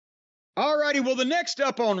All righty, well, the next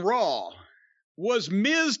up on Raw was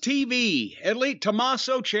Miz TV. At least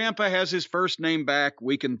Tommaso Ciampa has his first name back.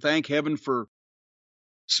 We can thank heaven for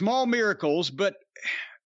small miracles, but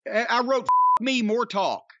I wrote, me, more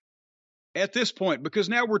talk at this point, because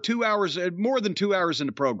now we're 2 hours, more than 2 hours in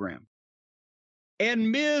the program.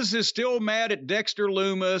 And Miz is still mad at Dexter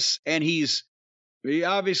Lumis, and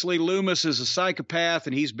obviously Lumis is a psychopath,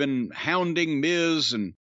 and he's been hounding Miz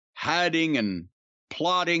and hiding and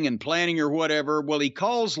plotting and planning or whatever. Well, he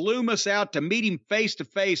calls Lumis out to meet him face to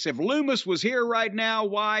face. If Lumis was here right now,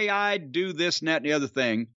 why, I'd do this and that and the other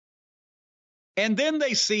thing. And then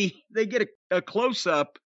they get a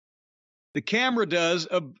close-up, the camera does,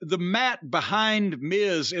 of the mat behind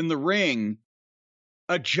Miz in the ring.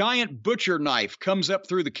 A giant butcher knife comes up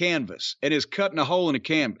through the canvas and is cutting a hole in the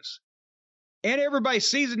canvas. And everybody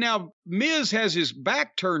sees it. Now, Miz has his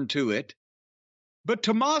back turned to it, but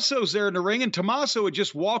Tommaso's there in the ring, and Tommaso had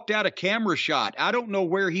just walked out a camera shot. I don't know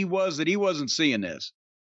where he was that he wasn't seeing this.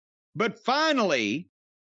 But finally,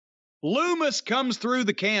 Lumis comes through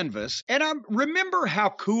the canvas, and I remember how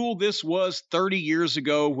cool this was 30 years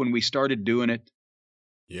ago when we started doing it.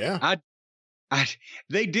 Yeah.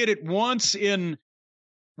 They did it once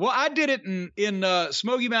I did it in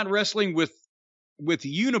Smoky Mountain Wrestling with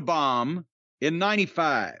Unabomb in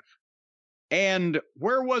 95. And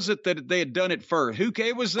where was it that they had done it first?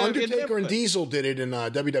 It was Undertaker and Diesel did it in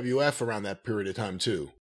WWF around that period of time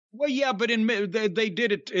too. Well, yeah, but they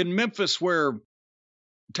did it in Memphis where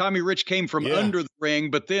Tommy Rich came from under the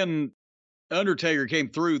ring, but then Undertaker came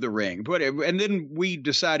through the ring. And then we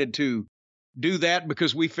decided to do that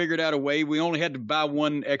because we figured out a way. We only had to buy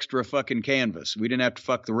one extra fucking canvas. We didn't have to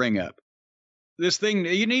fuck the ring up. This thing,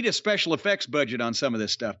 you need a special effects budget on some of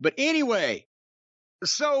this stuff. But anyway,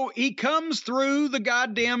 so he comes through the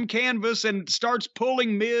goddamn canvas and starts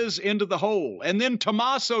pulling Miz into the hole. And then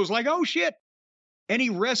Tommaso's like, oh shit. And he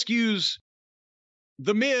rescues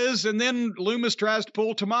the Miz, and then Lumis tries to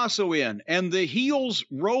pull Tommaso in. And the heels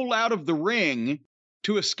roll out of the ring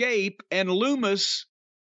to escape, and Lumis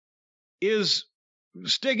is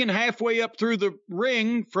sticking halfway up through the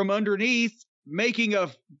ring from underneath, making a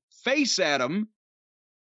face at him,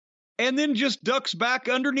 and then just ducks back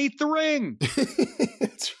underneath the ring.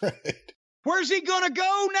 That's right. Where's he going to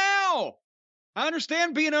go now? I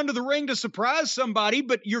understand being under the ring to surprise somebody,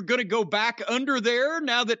 but you're going to go back under there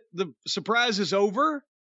now that the surprise is over?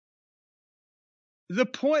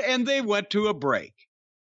 And they went to a break.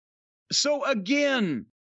 So again,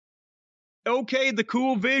 okay, the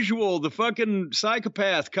cool visual, the fucking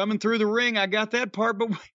psychopath coming through the ring, I got that part, but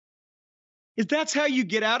if that's how you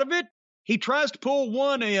get out of it, he tries to pull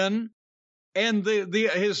one in, and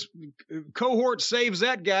his cohort saves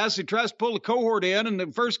that guy, so he tries to pull the cohort in, and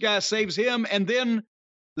the first guy saves him, and then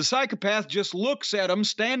the psychopath just looks at him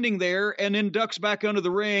standing there and then ducks back under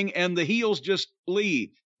the ring, and the heels just leave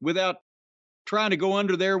without trying to go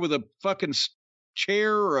under there with a fucking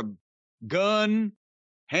chair or a gun,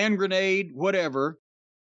 hand grenade, whatever.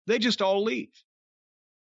 They just all leave.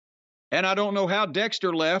 And I don't know how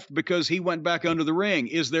Dexter left because he went back under the ring.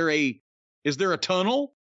 Is there a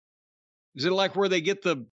tunnel? Is it like where they get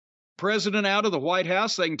the president out of the White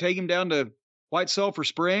House? They can take him down to White Sulphur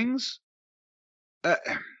Springs?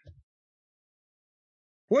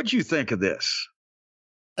 What'd you think of this?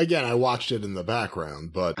 Again, I watched it in the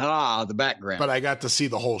background, but... the background. But I got to see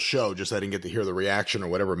the whole show, just I didn't get to hear the reaction or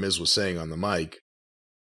whatever Miz was saying on the mic.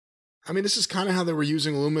 I mean, this is kind of how they were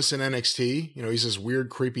using Lumis in NXT. You know, he's this weird,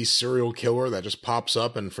 creepy serial killer that just pops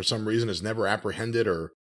up and for some reason is never apprehended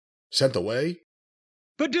or sent away.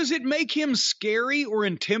 But does it make him scary or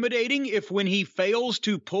intimidating if when he fails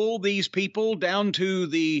to pull these people down to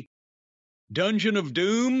the Dungeon of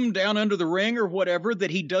Doom, down under the ring or whatever,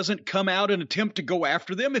 that he doesn't come out and attempt to go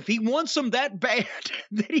after them? If he wants them that bad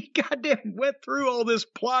that he goddamn went through all this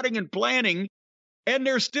plotting and planning, and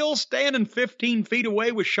they're still standing 15 feet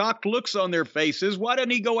away with shocked looks on their faces, why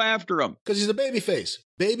doesn't he go after them? Because he's a babyface.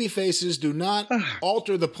 Babyfaces do not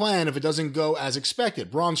alter the plan if it doesn't go as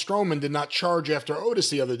expected. Braun Strowman did not charge after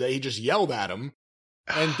Otis the other day. He just yelled at him.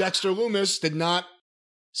 And Dexter Lumis did not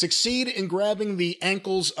succeed in grabbing the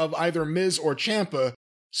ankles of either Miz or Ciampa,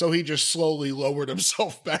 so he just slowly lowered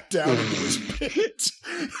himself back down into his pit.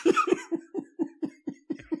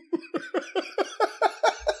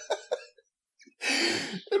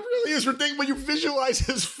 It really is ridiculous when you visualize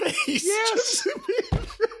his face. Yes.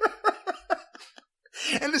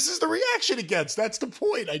 And this is the reaction it gets. That's the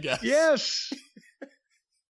point, I guess. Yes.